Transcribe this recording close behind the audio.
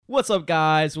What's up,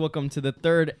 guys? Welcome to the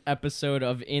third episode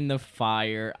of In the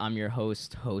Fire. I'm your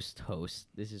host.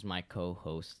 This is my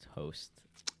co-host.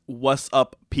 What's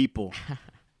up, people?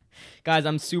 Guys,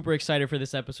 I'm super excited for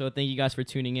this episode. Thank you guys for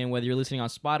tuning in. Whether you're listening on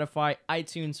Spotify,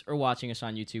 iTunes, or watching us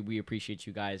on YouTube, we appreciate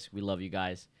you guys. We love you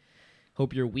guys.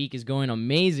 Hope your week is going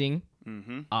amazing.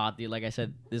 Dude, like I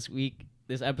said, this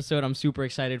episode, I'm super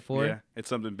excited for. Yeah, it's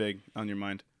something big on your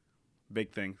mind.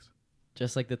 Big things.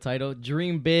 Just like the title,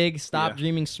 dream big, stop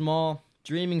dreaming small.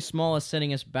 Dreaming small is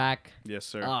setting us back. Yes,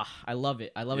 sir. I love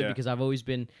it. I love it because I've always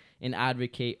been an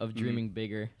advocate of dreaming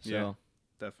bigger. So yeah,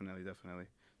 definitely.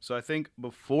 So I think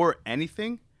before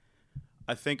anything,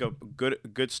 I think a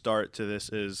good start to this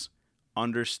is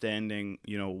understanding,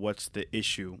 what's the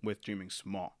issue with dreaming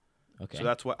small. Okay. So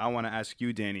that's what I want to ask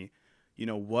you, Danny.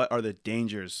 What are the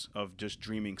dangers of just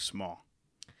dreaming small?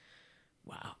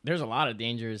 Wow. There's a lot of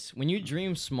dangers. When you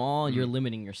dream small, you're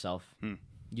limiting yourself.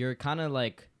 You're kind of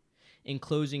like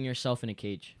enclosing yourself in a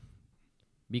cage.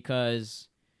 Because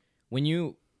when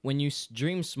you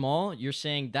dream small, you're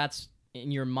saying that's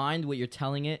in your mind, what you're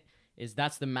telling it is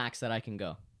that's the max that I can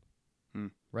go.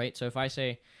 Right? So if I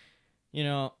say,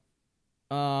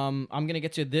 I'm going to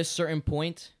get to this certain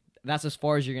point, that's as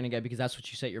far as you're going to get because that's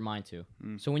what you set your mind to.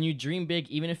 So when you dream big,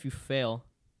 even if you fail,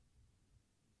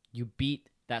 you beat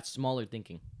that smaller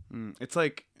thinking. It's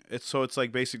like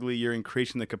basically you're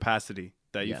increasing the capacity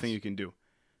that you think you can do.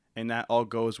 And that all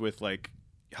goes with like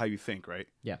how you think, right?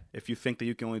 Yeah. If you think that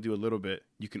you can only do a little bit,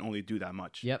 you can only do that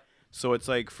much. Yep. So it's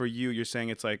like for you're saying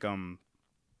it's like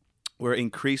we're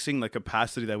increasing the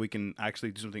capacity that we can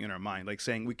actually do something in our mind, like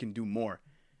saying we can do more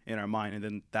in our mind, and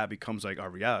then that becomes like our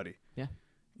reality. Yeah.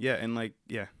 Yeah, and like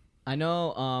I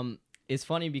know it's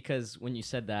funny because when you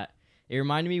said that, it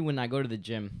reminded me when I go to the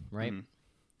gym, right?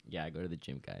 Yeah, I go to the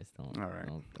gym, guys. All right.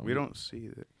 We don't see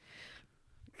it.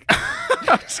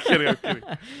 I'm just kidding.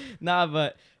 Nah,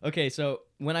 but okay. So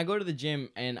when I go to the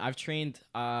gym and I've trained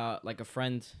like a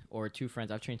friend or two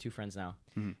friends, I've trained two friends now.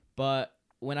 But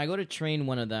when I go to train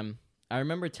one of them, I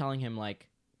remember telling him like,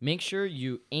 make sure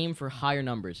you aim for higher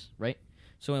numbers, right?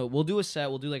 So we'll do a set,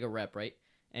 we'll do like a rep, right?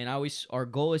 And our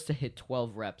goal is to hit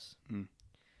 12 reps.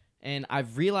 And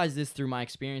I've realized this through my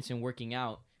experience in working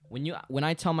out. When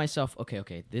I tell myself,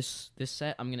 okay, this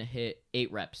set I'm gonna hit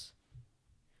 8 reps.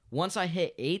 Once I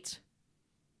hit 8,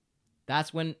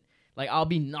 that's when like I'll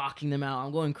be knocking them out.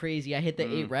 I'm going crazy. I hit the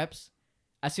 8 reps.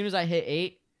 As soon as I hit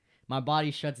 8, my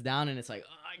body shuts down and it's like,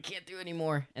 I can't do it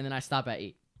anymore. And then I stop at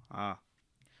 8.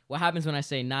 What happens when I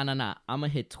say, nah, I'm gonna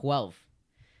hit 12?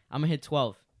 I'm gonna hit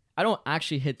 12. I don't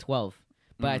actually hit 12,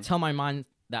 but I tell my mind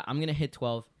that I'm gonna hit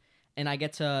 12, and I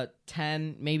get to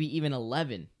 10, maybe even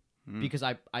 11. Because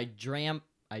I dreamt.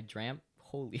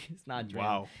 Holy, it's not dream.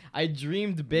 Wow. I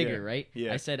dreamed bigger, right?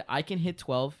 Yeah. I said I can hit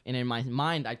 12, and in my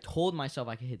mind, I told myself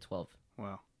I could hit 12.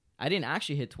 Wow. I didn't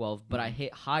actually hit 12, but I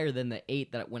hit higher than the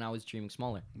 8 that when I was dreaming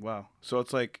smaller. Wow. So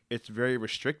it's like it's very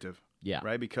restrictive. Yeah.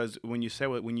 Right? Because when you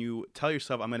tell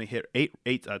yourself I'm going to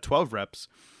hit 12 reps,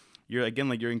 you're again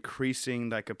like you're increasing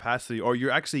that capacity, or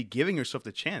you're actually giving yourself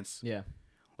the chance. Yeah.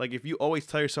 Like if you always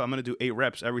tell yourself I'm going to do 8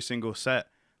 reps every single set,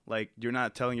 like you're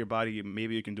not telling your body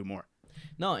maybe you can do more.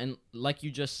 No, and like you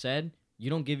just said,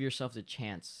 you don't give yourself the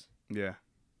chance. Yeah.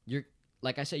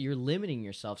 Like I said, you're limiting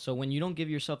yourself. So when you don't give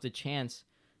yourself the chance,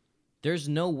 there's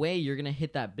no way you're going to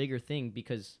hit that bigger thing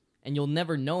and you'll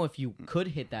never know if you could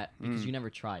hit that because you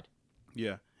never tried.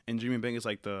 Yeah. And dreaming big is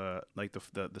like the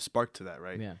spark to that,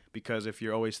 right? Yeah. Because if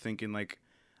you're always thinking like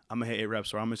I'm going to hit 8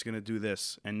 reps or I'm just going to do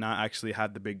this and not actually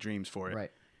have the big dreams for it.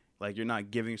 Right. Like you're not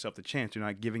giving yourself the chance. You're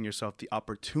not giving yourself the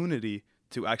opportunity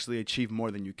to actually achieve more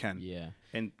than you can. Yeah.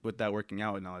 And with that working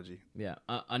out analogy. Yeah.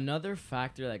 Another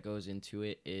factor that goes into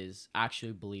it is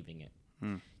actually believing it.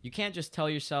 You can't just tell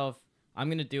yourself, I'm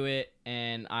going to do it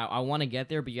and I want to get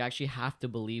there, but you actually have to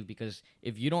believe, because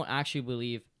if you don't actually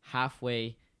believe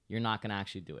halfway, you're not going to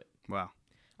actually do it. Wow.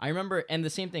 I remember, and the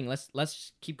same thing,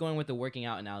 let's keep going with the working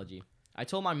out analogy. I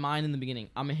told my mind in the beginning,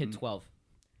 I'm going to hit 12.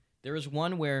 There was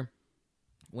one where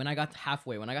when I got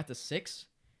halfway, when I got to 6,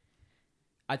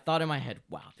 I thought in my head,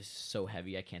 wow, this is so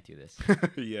heavy. I can't do this.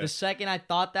 Yeah. The second I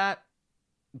thought that,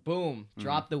 boom,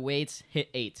 drop the weights, hit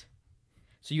 8.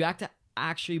 So you have to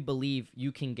actually believe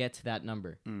you can get to that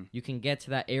number. You can get to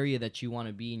that area that you want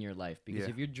to be in your life. Because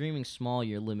if you're dreaming small,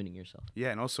 you're limiting yourself.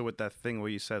 Yeah, and also with that thing where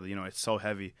you said, it's so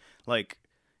heavy. Like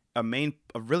a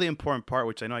really important part,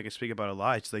 which I know I can speak about a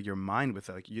lot, it's like your mind with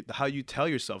it. Like how you tell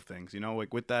yourself things,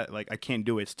 like with that, like I can't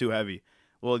do it, it's too heavy.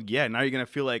 Well, yeah, now you're going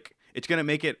to feel like it's going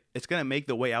to make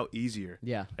the way out easier.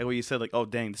 Yeah. Like what you said, like, oh,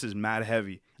 dang, this is mad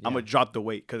heavy. Yeah. I'm going to drop the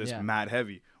weight because it's mad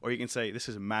heavy. Or you can say, this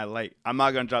is mad light. I'm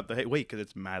not going to drop the weight because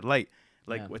it's mad light.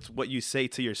 Like it's what you say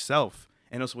to yourself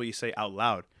and also what you say out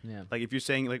loud. Yeah. Like if you're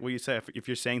saying like what you said, if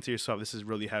you're saying to yourself, this is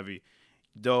really heavy,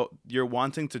 though you're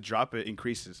wanting to drop it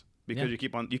increases because you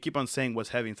keep on saying what's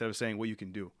heavy instead of saying what you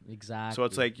can do. Exactly. So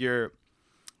it's like you're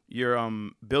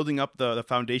building up the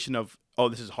foundation of, oh,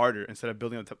 this is harder, instead of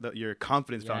building up your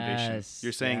confidence foundation.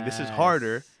 You're saying this is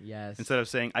harder instead of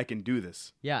saying I can do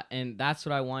this. Yeah, and that's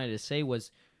what I wanted to say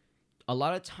was a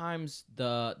lot of times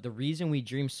the reason we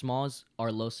dream small is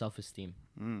our low self-esteem.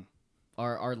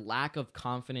 Our lack of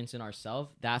confidence in ourselves.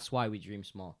 That's why we dream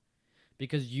small.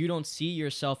 Because you don't see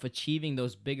yourself achieving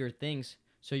those bigger things,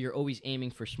 so you're always aiming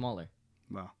for smaller.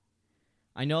 Wow.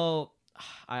 I know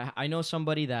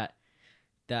somebody that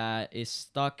is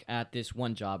stuck at this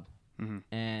one job,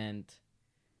 and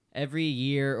every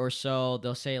year or so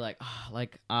they'll say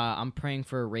I'm praying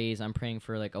for a raise. I'm praying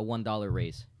for like a $1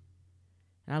 raise.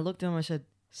 And I looked at him. I said,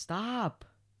 "Stop."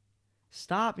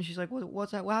 And she's like,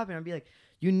 "What's that? What happened?" I'd be like,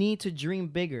 "You need to dream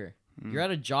bigger. You're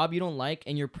at a job you don't like,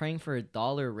 and you're praying for a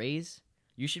 $1 raise.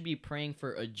 You should be praying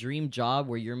for a dream job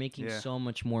where you're making so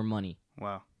much more money."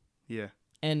 Wow. Yeah.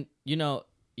 And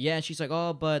and she's like,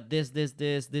 "Oh, but this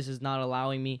is not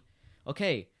allowing me."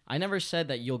 Okay, I never said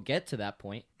that you'll get to that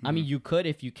point. I mean, you could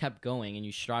if you kept going and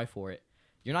you strive for it.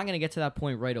 You're not going to get to that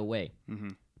point right away.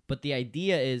 But the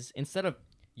idea is, instead of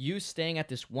you staying at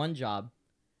this one job,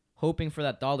 hoping for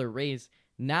that $1 raise,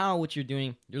 now what you're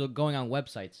doing, you're going on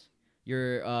websites.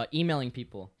 You're emailing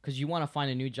people because you want to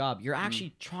find a new job. You're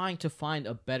actually trying to find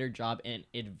a better job and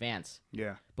advance.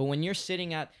 Yeah. But when you're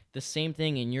sitting at the same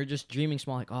thing and you're just dreaming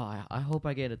small, like, oh, I hope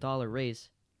I get a $1 raise.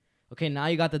 Okay, now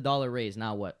you got the $1 raise.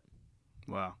 Now what?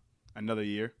 Wow. Another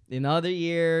year? Another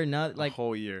year. A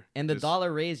whole year. And the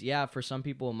 $1 raise, for some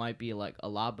people it might be like a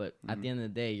lot, but at the end of the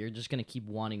day, you're just going to keep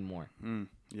wanting more.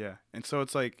 Yeah. And so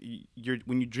it's like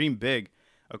when you dream big,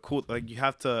 you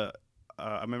have to...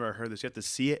 I remember I heard this. You have to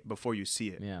see it before you see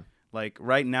it. Yeah. Like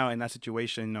right now in that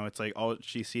situation, it's like all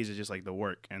she sees is just like the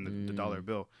work and the $1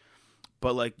 bill.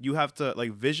 But like you have to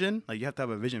vision. Like you have to have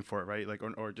a vision for it, right? Like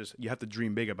or just you have to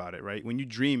dream big about it, right? When you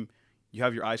dream, you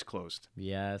have your eyes closed.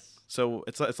 Yes. So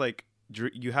it's like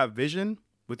you have vision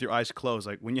with your eyes closed.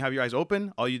 Like when you have your eyes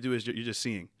open, all you do is you're just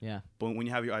seeing. Yeah. But when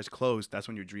you have your eyes closed, that's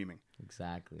when you're dreaming.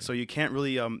 Exactly. So you can't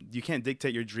really you can't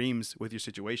dictate your dreams with your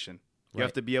situation. You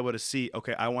have to be able to see,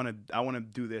 okay, I want to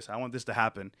do this. I want this to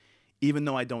happen, even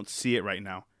though I don't see it right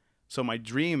now. So my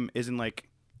dream isn't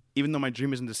even though my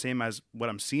dream isn't the same as what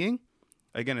I'm seeing.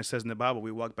 Again, it says in the Bible,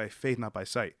 we walk by faith, not by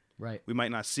sight. Right. We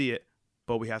might not see it,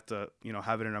 but we have to,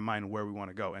 have it in our mind where we want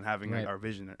to go and having our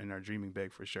vision and our dreaming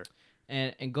big for sure.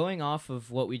 And going off of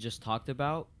what we just talked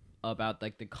about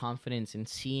like the confidence and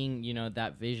seeing,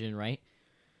 that vision, right?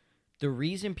 The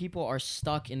reason people are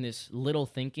stuck in this little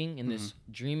thinking, in this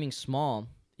dreaming small,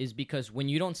 is because when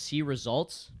you don't see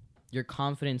results, your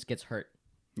confidence gets hurt.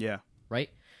 Yeah. Right?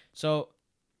 So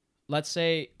let's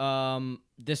say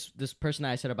this person that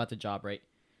I said about the job, right?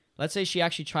 Let's say she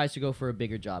actually tries to go for a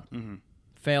bigger job.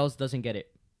 Fails, doesn't get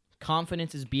it.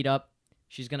 Confidence is beat up.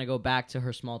 She's going to go back to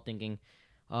her small thinking.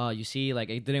 You see, like,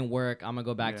 it didn't work. I'm going to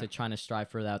go back to trying to strive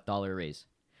for that $1 raise.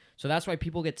 So that's why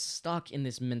people get stuck in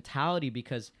this mentality,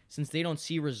 because since they don't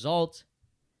see results,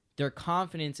 their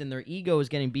confidence and their ego is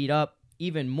getting beat up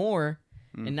even more.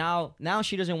 And now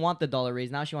she doesn't want the $1 raise.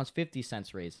 Now she wants 50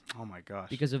 cents raise. Oh my gosh.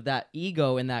 Because of that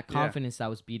ego and that confidence that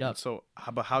was beat up. And so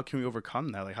how can we overcome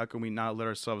that? Like, how can we not let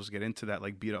ourselves get into that,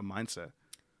 like, beat up mindset?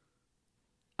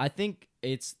 I think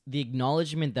it's the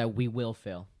acknowledgement that we will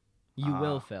fail. You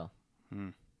will fail.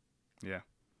 Yeah.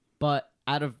 But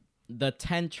out of the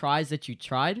 10 tries that you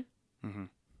tried,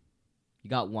 you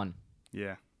got one.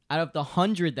 Yeah. Out of the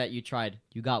 100 that you tried,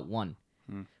 you got one.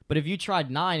 But if you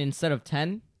tried 9 instead of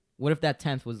 10, what if that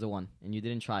 10th was the one and you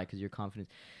didn't try because you're confident?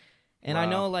 And I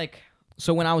know, like,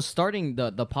 so when I was starting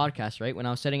the podcast, right, when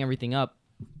I was setting everything up,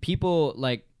 people,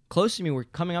 like, close to me were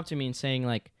coming up to me and saying,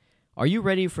 like, are you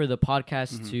ready for the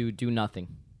podcast to do nothing?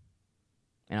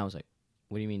 And I was like,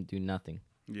 what do you mean do nothing?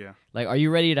 Yeah. Like, are you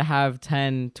ready to have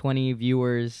 10, 20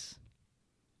 viewers,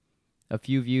 a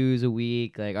few views a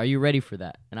week? Like, are you ready for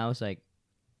that? And I was like,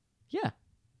 yeah.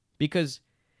 Because,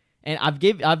 and I've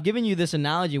given you this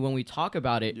analogy when we talk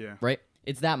about it, right?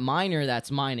 It's that miner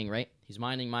that's mining, right? He's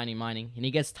mining, and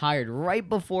he gets tired right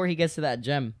before he gets to that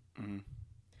gem.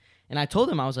 And I told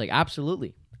him, I was like,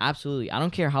 absolutely. I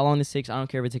don't care how long this takes. I don't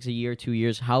care if it takes a year, 2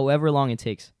 years, however long it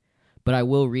takes. But I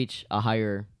will reach a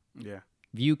higher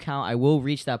view count. I will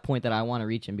reach that point that I want to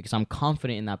reach in because I'm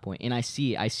confident in that point. And I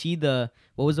see it. I see what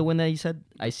was the one that you said?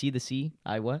 I see the C.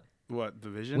 What? What, the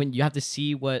vision? When you have to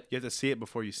see what... You have to see it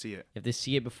before you see it. You have to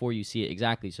see it before you see it.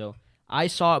 Exactly. So I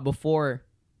saw it before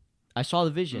I saw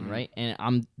the vision, right? And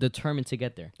I'm determined to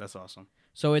get there. That's awesome.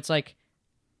 So it's like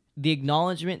the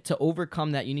acknowledgement to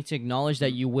overcome that. You need to acknowledge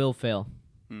that you will fail.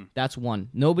 That's one.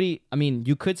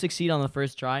 You could succeed on the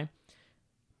first try,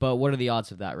 but what are the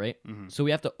odds of that, right? So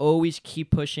we have to always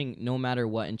keep pushing no matter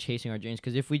what and chasing our dreams.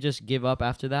 Because if we just give up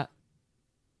after that,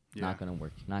 not gonna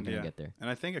work. Not gonna get there. And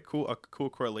I think a cool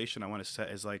correlation I want to set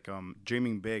is like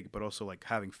dreaming big, but also like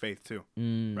having faith too,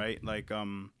 right? Like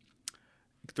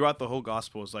throughout the whole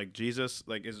gospel is like Jesus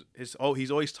like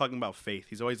he's always talking about faith.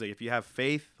 He's always like, if you have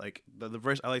faith, like the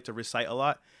verse I like to recite a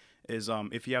lot is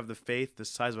if you have the faith the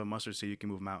size of a mustard seed, you can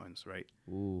move mountains, right?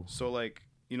 Ooh. So like,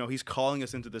 you know, he's calling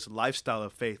us into this lifestyle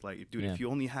of faith. Like, dude, if you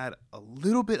only had a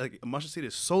little bit, like a mustard seed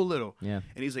is so little. Yeah.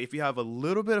 And he's like, if you have a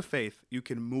little bit of faith, you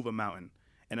can move a mountain.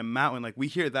 And a mountain, like we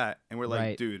hear that and we're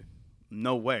like, dude,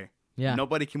 no way. Yeah.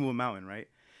 Nobody can move a mountain, right?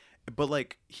 But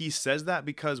like he says that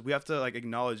because we have to like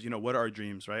acknowledge, you know, what are our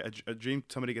dreams, right? A dream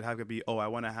somebody could have could be, oh, I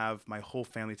want to have my whole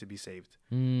family to be saved,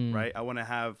 right? I want to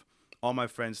have all my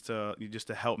friends to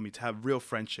help me, to have real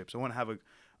friendships. I want to have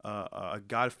a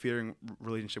God-fearing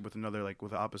relationship with another, like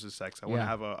with the opposite sex. I want to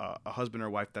have a husband or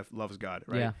wife that loves God,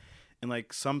 right? Yeah. And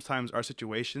like sometimes our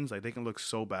situations, like they can look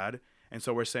so bad, and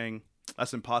so we're saying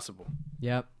that's impossible.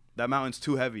 Yep. That mountain's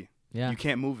too heavy. Yeah. You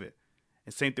can't move it.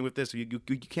 And same thing with this. You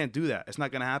can't do that. It's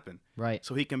not gonna happen. Right.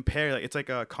 So he compared, like, it's like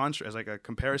a contrast, like a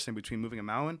comparison between moving a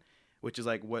mountain, which is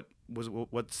like what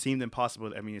seemed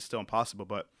impossible. I mean, it's still impossible,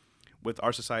 but with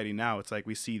our society now, it's like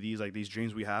we see these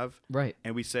dreams we have, right,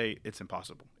 and we say it's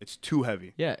impossible. It's too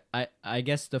heavy. Yeah, I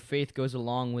guess the faith goes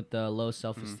along with the low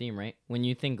self-esteem, right? When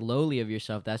you think lowly of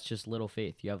yourself, that's just little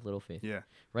faith. You have little faith. Yeah.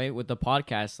 Right? With the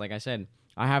podcast, like I said,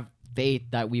 I have faith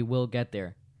that we will get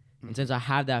there. And since I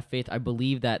have that faith, I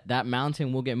believe that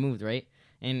mountain will get moved, right?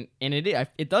 And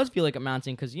it does feel like a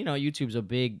mountain because, you know, YouTube's a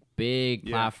big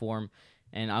platform.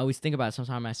 And I always think about it.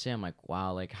 Sometimes I say, I'm like,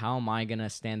 wow, like, how am I going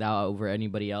to stand out over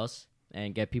anybody else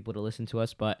and get people to listen to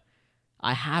us? But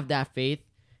I have that faith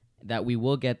that we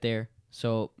will get there.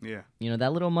 So, you know,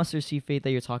 that little mustard seed faith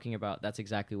that you're talking about, that's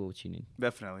exactly what you need.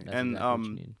 Definitely. That's and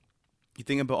exactly you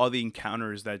think about all the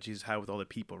encounters that Jesus had with all the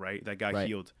people, right, that got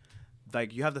healed.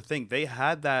 Like, you have to think they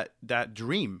had that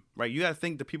dream, right? You got to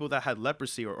think the people that had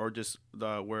leprosy or just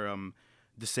were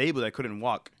disabled that couldn't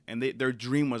walk, and their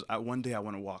dream was, one day I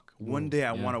want to walk. One day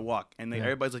I want to walk. And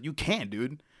everybody's like, you can't,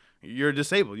 dude. You're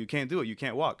disabled. You can't do it. You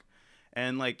can't walk.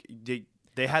 And like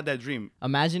they had that dream.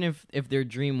 Imagine if their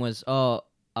dream was,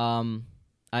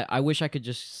 I wish I could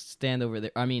just stand over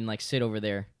there. I mean, like, sit over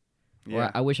there. Yeah.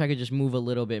 Or I wish I could just move a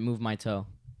little bit, move my toe.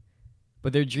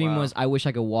 But their dream was, I wish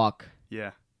I could walk.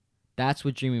 Yeah. That's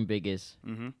what dreaming big is.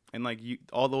 Mm-hmm. And like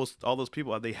all those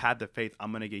people, they had the faith,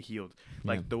 I'm gonna get healed.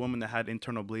 Like the woman that had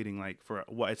internal bleeding, like for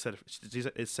what it said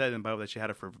in the Bible that she had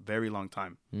it for a very long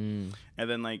time. And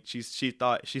then like she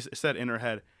said in her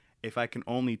head, if I can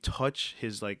only touch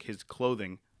his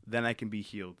clothing, then I can be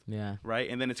healed. Yeah. Right.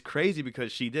 And then it's crazy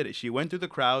because she did it. She went through the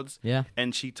crowds. Yeah.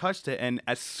 And she touched it. And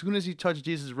as soon as he touched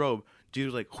Jesus' robe, Jesus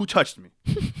was like, "Who touched me?"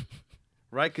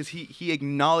 Right? Because he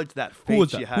acknowledged that faith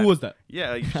she had. Who was that?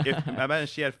 Yeah. Like, I imagine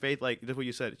she had faith, like, that's what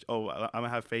you said. Oh, I'm going to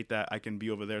have faith that I can be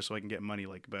over there so I can get money,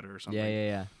 like, better or something.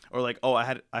 Yeah. Or like, oh,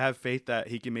 I have faith that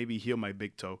he can maybe heal my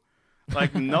big toe.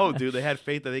 Like, no, dude. They had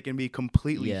faith that they can be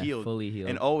completely healed. Fully healed.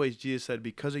 And always Jesus said,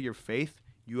 because of your faith,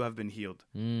 you have been healed.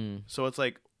 So it's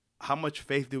like, how much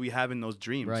faith do we have in those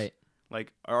dreams? Right.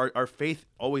 Like, our faith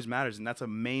always matters. And that's a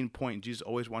main point. Jesus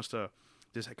always wants to...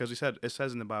 Because it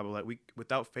says in the Bible that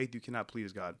without faith you cannot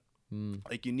please God.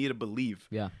 Like, you need to believe.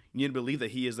 Yeah. You need to believe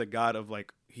that He is the God of,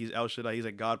 like, He's El Shaddai. He's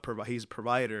a God. He's a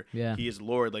provider. Yeah. He is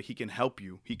Lord. Like, He can help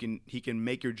you. He can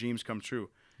make your dreams come true.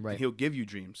 Right. And He'll give you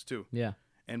dreams too. Yeah.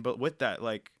 But with that,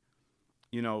 like,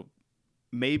 you know,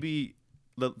 maybe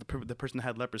the person that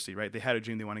had leprosy, right? They had a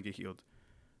dream they want to get healed.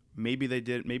 Maybe they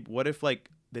did. Maybe what if, like,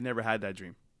 they never had that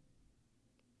dream?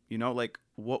 You know, like,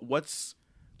 what's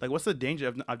the danger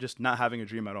of just not having a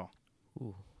dream at all?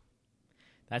 Ooh.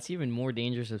 That's even more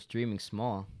dangerous of dreaming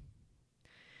small.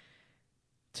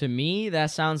 To me,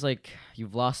 that sounds like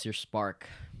you've lost your spark.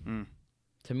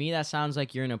 To me, that sounds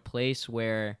like you're in a place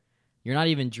where you're not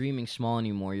even dreaming small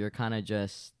anymore. You're kind of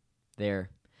just there.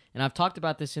 And I've talked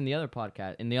about this in the other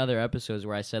podcast, in the other episodes,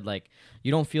 where I said, like,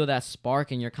 you don't feel that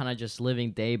spark and you're kind of just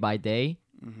living day by day.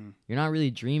 Mm-hmm. You're not really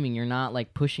dreaming. You're not,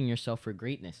 like, pushing yourself for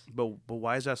greatness. But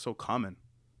why is that so common?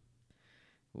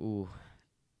 Ooh,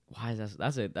 why is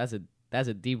that? That's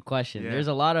a deep question. Yeah. There's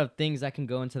a lot of things that can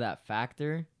go into that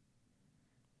factor.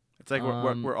 It's like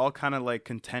we're all kind of like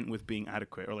content with being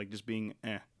adequate, or like just being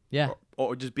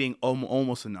or just being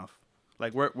almost enough.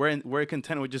 Like we're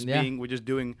content with just being, we're just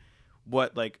doing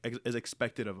what like is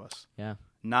expected of us. Yeah.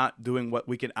 not doing what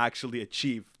we can actually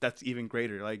achieve. That's even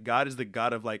greater. Like God is the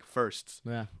God of like firsts.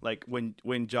 Yeah. Like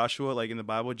when Joshua, like in the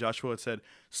Bible, Joshua said,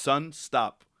 "Sun,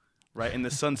 stop," right? And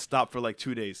the sun stopped for like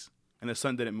 2 days, and the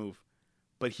sun didn't move.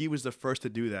 But he was the first to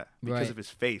do that because of his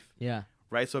faith. Yeah.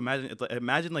 Right. So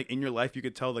imagine like in your life you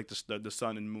could tell like the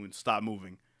sun and moon stop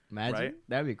moving. Imagine. Right?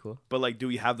 That'd be cool. But like, do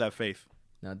we have that faith?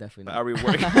 No, definitely not. Are we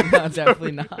working? No,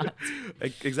 definitely not.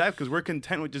 Exactly, because we're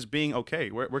content with just being okay.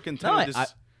 We're content with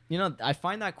just. I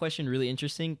find that question really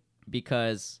interesting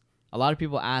because a lot of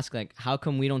people ask, like, how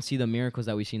come we don't see the miracles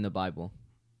that we see in the Bible?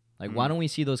 Like, why don't we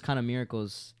see those kind of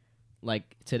miracles,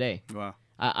 like, today? Wow.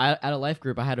 I at a life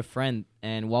group, I had a friend,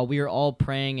 and while we were all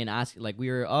praying and asking, like,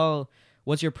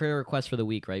 what's your prayer request for the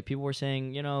week, right? People were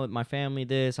saying, my family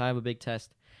this, I have a big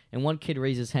test. And one kid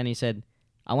raised his hand, he said,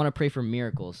 I want to pray for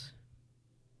miracles.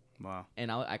 Wow.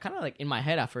 And I kind of, like, in my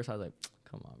head at first, I was like,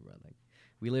 come on, bro. Like,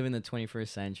 we live in the 21st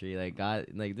century. Like, God,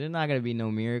 like, there's not going to be no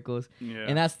miracles. Yeah.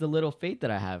 And that's the little faith that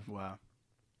I have. Wow.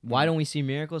 Why don't we see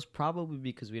miracles? Probably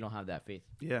because we don't have that faith.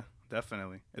 Yeah,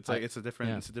 definitely. It's like it's a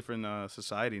different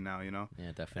society now,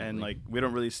 Yeah, definitely. And like we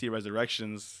don't really see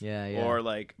resurrections. Yeah. Or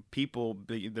like people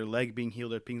their leg being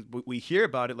healed. We hear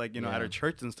about it like at our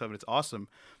church and stuff. And it's awesome,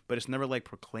 but it's never like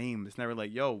proclaimed. It's never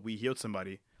like, yo, we healed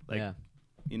somebody. Like,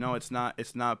 it's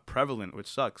not prevalent, which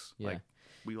sucks. Yeah. Like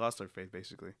we lost our faith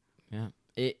basically. Yeah.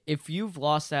 If you've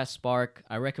lost that spark,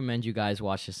 I recommend you guys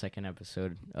watch the second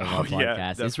episode of our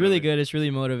podcast. It's really good. It's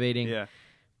really motivating. Yeah.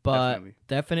 But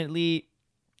definitely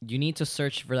you need to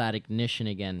search for that ignition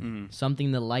again.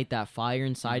 Something to light that fire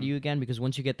inside you again, because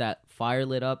once you get that fire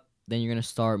lit up, then you're going to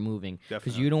start moving.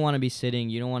 Because you don't want to be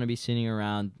sitting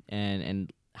around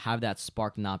and have that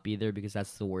spark not be there, because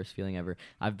that's the worst feeling ever.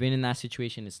 I've been in that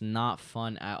situation. It's not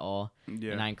fun at all.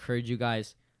 Yeah. And I encourage you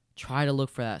guys, try to look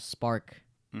for that spark.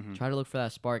 Try to look for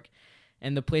that spark.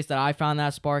 And the place that I found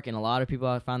that spark, and a lot of people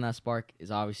have found that spark,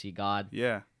 is obviously God.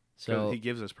 Yeah. So he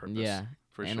gives us purpose. Yeah.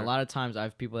 For and sure. a lot of times I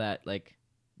have people that, like,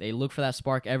 they look for that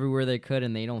spark everywhere they could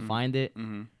and they don't find it.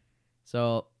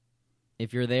 So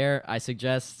if you're there, I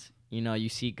suggest, you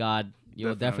see God.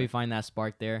 You'll definitely find that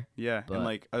spark there. Yeah. And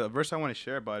like a verse I want to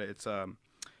share about it,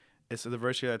 it's the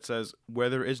verse here that says, where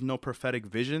there is no prophetic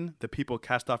vision, the people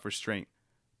cast off restraint.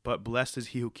 But blessed is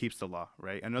he who keeps the law,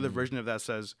 right? Another version of that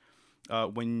says,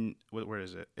 where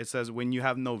is it? It says, when you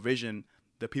have no vision,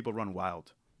 the people run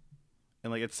wild.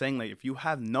 And like it's saying, like, if you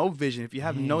have no vision, if you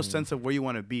have no sense of where you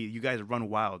want to be, you guys run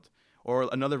wild. Or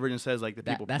another version says, like,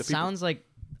 That sounds like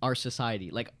our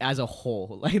society, like, as a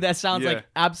whole. Like, that sounds like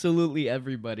absolutely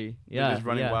everybody. Yeah. They're just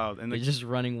running wild. And they're just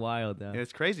running wild. Yeah. And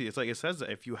it's crazy. It's like it says that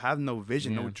if you have no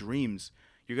vision, no dreams,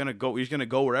 you're gonna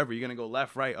go wherever. You're gonna go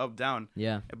left, right, up, down.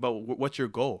 Yeah. But what's your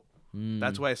goal?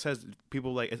 That's why it says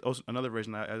people, like, it's also another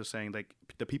version I was saying, like,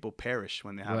 the people perish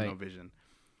when they have no vision.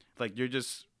 Like you're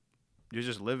just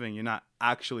living. You're not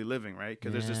actually living, right?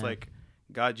 Because there's just like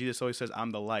God, Jesus always says,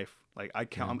 "I'm the life." Like I've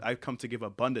come to give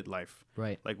abundant life.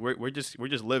 Right. Like we're just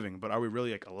living, but are we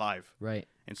really like alive? Right.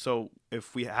 And so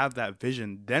if we have that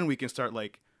vision, then we can start,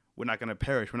 like, we're not gonna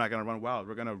perish. We're not gonna run wild.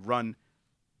 We're gonna run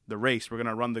the race. We're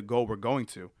gonna run the goal we're going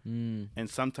to. And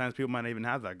sometimes people might not even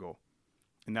have that goal,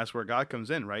 and that's where God comes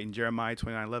in, right? In Jeremiah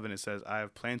 29:11, it says, "I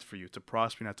have plans for you to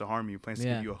prosper, not to harm you. Plans to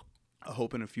give you a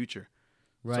hope and a future."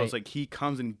 Right. So it's like He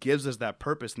comes and gives us that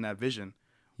purpose and that vision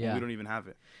when we don't even have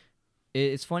it.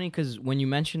 It's funny because when you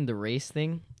mentioned the race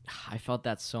thing, I felt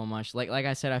that so much. Like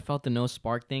I said, I felt the no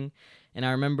spark thing, and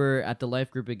I remember at the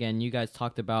life group again, you guys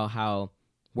talked about how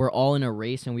we're all in a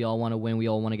race and we all want to win. We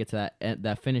all want to get to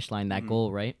that finish line, that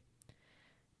goal, right?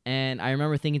 And I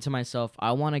remember thinking to myself,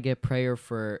 I want to get prayer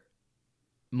for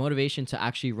motivation to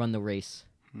actually run the race.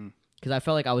 Because I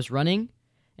felt like I was running,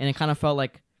 and it kind of felt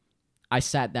like I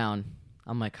sat down.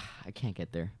 I'm like, I can't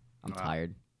get there. I'm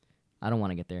tired. I don't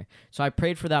want to get there. So I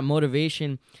prayed for that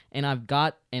motivation, and I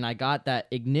got that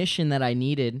ignition that I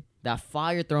needed, that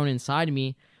fire thrown inside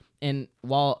me. And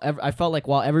I felt like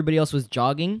while everybody else was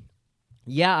jogging,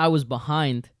 I was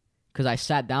behind because I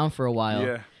sat down for a while.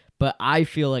 Yeah. But I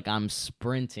feel like I'm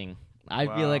sprinting. I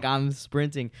feel like I'm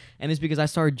sprinting. And it's because I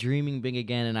started dreaming big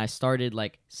again, and I started,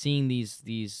 like, seeing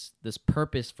this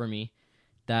purpose for me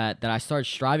that I started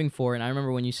striving for. And I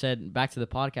remember when you said, back to the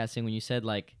podcasting, when you said,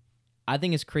 like, I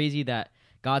think it's crazy that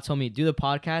God told me to do the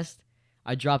podcast.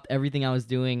 I dropped everything I was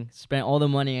doing, spent all the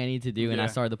money I need to do, and I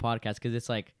started the podcast, because it's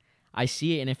like I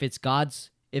see it, and if it's God's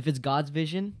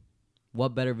vision,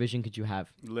 what better vision could you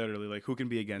have? Literally, like, who can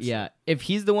be against it? Yeah, if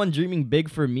He's the one dreaming big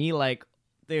for me, like,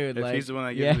 dude, if like, He's the one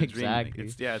that gives you the dream, exactly.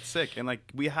 like, it's sick. And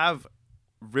like we have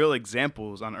real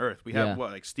examples on Earth. We have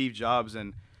like Steve Jobs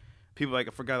and people, like,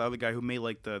 I forgot the other guy who made,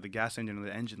 like, the gas engine or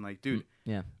the engine. Like, dude,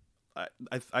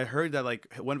 I heard that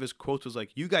like one of his quotes was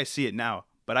like, "You guys see it now,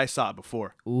 but I saw it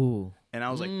before." Ooh. And I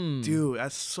was like, dude,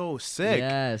 that's so sick.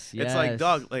 Yes. It's like,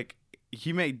 dog, like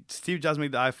Steve Jobs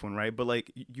made the iPhone, right? But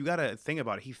like you gotta think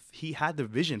about it. He had the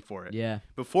vision for it. Yeah.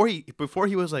 Before he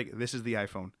was like, this is the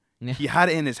iPhone. Yeah. He had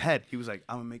it in his head. He was like,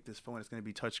 I'm gonna make this phone. It's gonna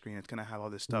be touchscreen. It's gonna have all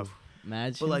this stuff. Ooh,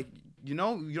 imagine. But like, you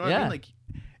know what I mean? Like,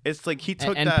 it's like he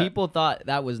took and that. people thought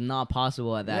that was not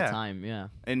possible at that time. Yeah.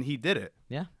 And he did it.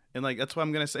 Yeah. And like that's what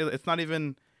I'm gonna say. It's not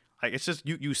even like it's just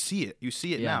you see it. You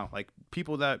see it now. Like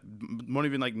people that won't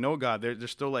even like know God, they're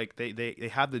still like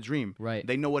they have the dream. Right.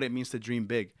 They know what it means to dream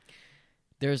big.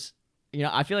 There's,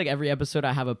 I feel like every episode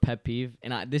I have a pet peeve,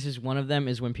 and this is one of them,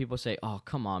 is when people say, "Oh,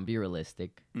 come on, be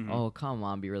realistic." Mm-hmm. Oh, come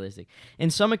on, be realistic.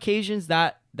 In some occasions,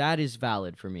 that is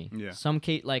valid for me. Yeah. Some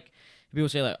like people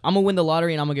say like, "I'm gonna win the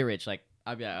lottery and I'm gonna get rich." Like,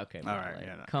 I'd be like, "Okay, all right, like,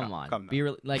 yeah, no, come on, come be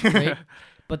like." Right?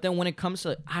 But then when it comes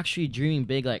to actually dreaming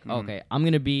big, like, okay, I'm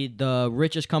going to be the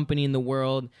richest company in the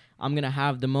world. I'm going to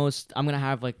have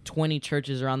like 20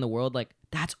 churches around the world. Like,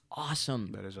 that's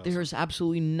awesome. That is awesome. There's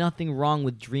absolutely nothing wrong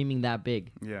with dreaming that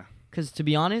big. Yeah. Because to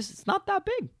be honest, it's not that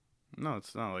big. No,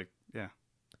 it's not like, yeah.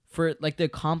 For like the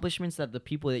accomplishments that the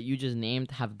people that you just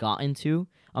named have gotten to,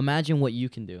 imagine what you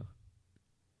can do.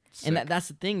 Sick. And that's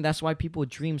the thing. That's why people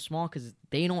dream small, because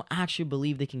they don't actually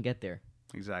believe they can get there.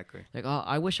 Exactly. Like, oh,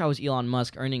 I wish I was Elon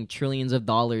Musk earning trillions of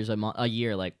dollars a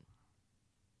year. Like,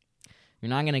 you're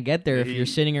not gonna get there if you're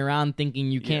sitting around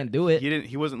thinking you can't do it.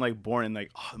 He wasn't like born in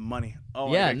like money.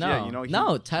 Oh yeah, no,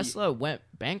 no. Tesla went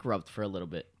bankrupt for a little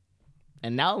bit,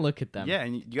 and now look at them. Yeah,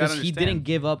 and you gotta understand, he didn't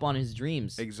give up on his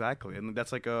dreams. Exactly, and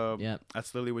that's like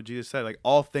that's literally what Jesus said. Like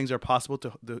all things are possible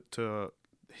to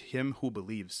him who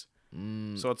believes.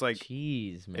 So it's like,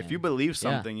 jeez, man. If you believe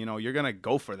something, you're gonna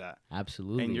go for that.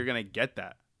 Absolutely. And you're gonna get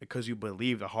that because you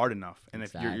believe hard enough, and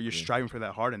if you're striving for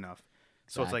that hard enough.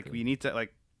 So it's like we need to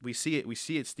like we see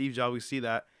it. Steve Jobs, we see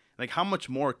that. Like how much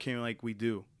more can like we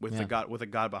do with a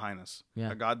God behind us?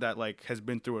 Yeah. A God that like has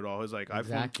been through it all. He's like,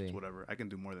 whatever. I can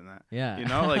do more than that. Yeah.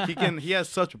 Like he has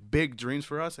such big dreams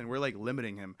for us, and we're like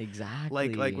limiting him.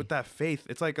 Exactly. Like with that faith,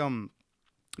 it's like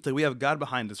we have God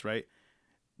behind us, right?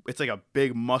 It's like a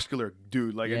big muscular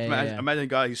dude. Like imagine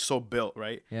God, he's so built,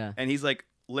 right? Yeah. And he's like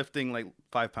lifting like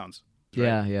 5 pounds. Right?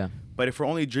 Yeah, yeah. But if we're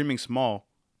only dreaming small,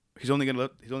 he's only gonna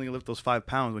lift those 5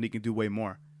 pounds when he can do way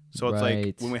more. So it's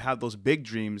like when we have those big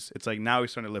dreams, it's like now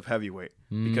he's starting to lift heavyweight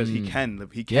because he can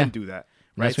do that.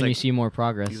 Right? That's when you see more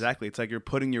progress. Exactly. It's like you're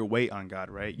putting your weight on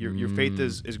God, right? Your faith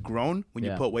is grown when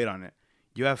you put weight on it.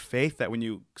 You have faith that when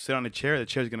you sit on a chair, the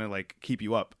chair is gonna like keep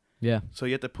you up. Yeah. So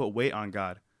you have to put weight on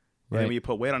God. Right. And when you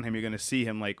put weight on him, you're going to see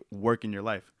him like work in your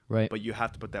life. Right. But you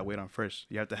have to put that weight on first.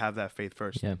 You have to have that faith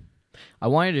first. Yeah. I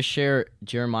wanted to share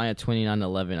Jeremiah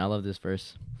 29:11. I love this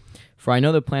verse. For I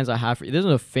know the plans I have for you. This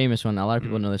is a famous one. A lot of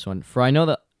people know this one. For I know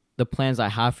that the plans I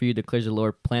have for you, declares the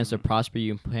Lord, plans to prosper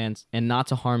you, plans and not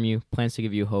to harm you, plans to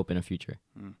give you hope in a future.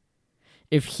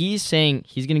 If he's saying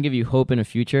he's going to give you hope in a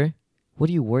future, what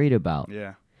are you worried about?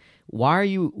 Yeah. Why are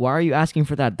you asking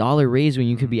for that dollar raise when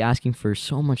you could be asking for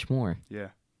so much more?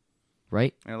 Yeah.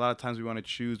 Right? And a lot of times we want to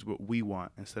choose what we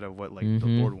want instead of what like the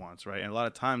Lord wants, right? And a lot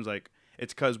of times like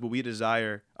it's because what we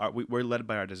desire, we're led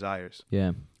by our desires.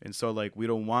 Yeah. And so like we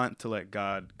don't want to let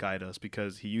God guide us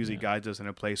because he usually guides us in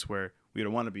a place where we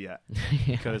don't want to be at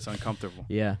because it's uncomfortable.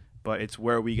 Yeah. But it's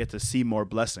where we get to see more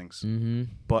blessings.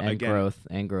 But and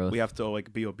again, growth. We have to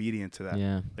like be obedient to that.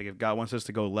 Yeah. Like if God wants us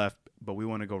to go left, but we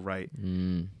want to go right,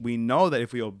 we know that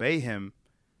if we obey him,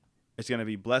 it's going to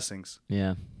be blessings.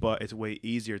 Yeah. But it's way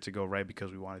easier to go right because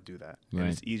we want to do that. Right.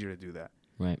 And it's easier to do that.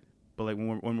 Right. But like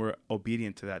when we're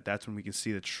obedient to that, that's when we can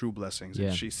see the true blessings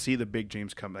and see the big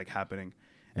dreams come like happening.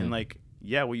 And like,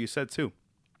 what you said too.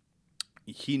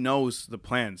 He knows the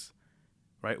plans,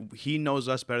 right? He knows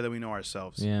us better than we know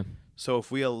ourselves. Yeah. So if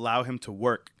we allow him to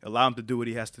work, allow him to do what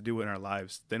he has to do in our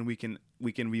lives, then we can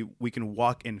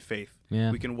walk in faith.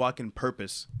 Yeah. We can walk in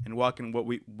purpose and walk in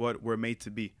what we're made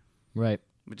to be. Right.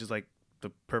 Which is like the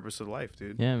purpose of life,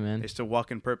 dude. Yeah, man. It's to walk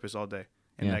in purpose all day.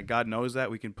 And that God knows that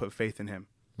we can put faith in him.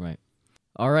 Right.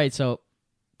 All right. So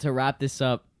to wrap this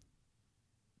up,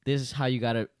 this is how you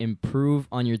got to improve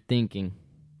on your thinking.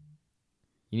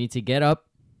 You need to get up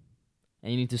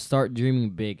and you need to start dreaming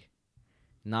big.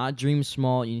 Not dream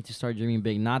small. You need to start dreaming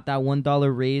big. Not that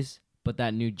 $1 raise, but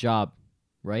that new job.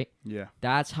 Right? Yeah.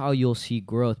 That's how you'll see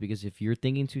growth, because if you're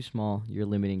thinking too small, you're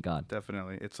limiting God.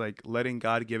 Definitely. It's like letting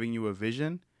God giving you a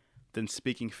vision, then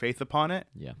speaking faith upon it,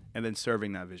 and then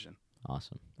serving that vision.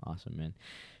 Awesome. Awesome, man.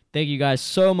 Thank you guys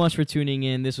so much for tuning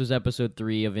in. This was episode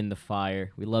 3 of In the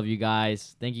Fire. We love you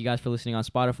guys. Thank you guys for listening on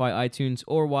Spotify, iTunes,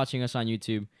 or watching us on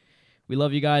YouTube. We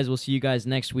love you guys. We'll see you guys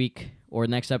next week. or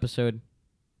next episode.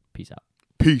 Peace out.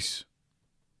 Peace.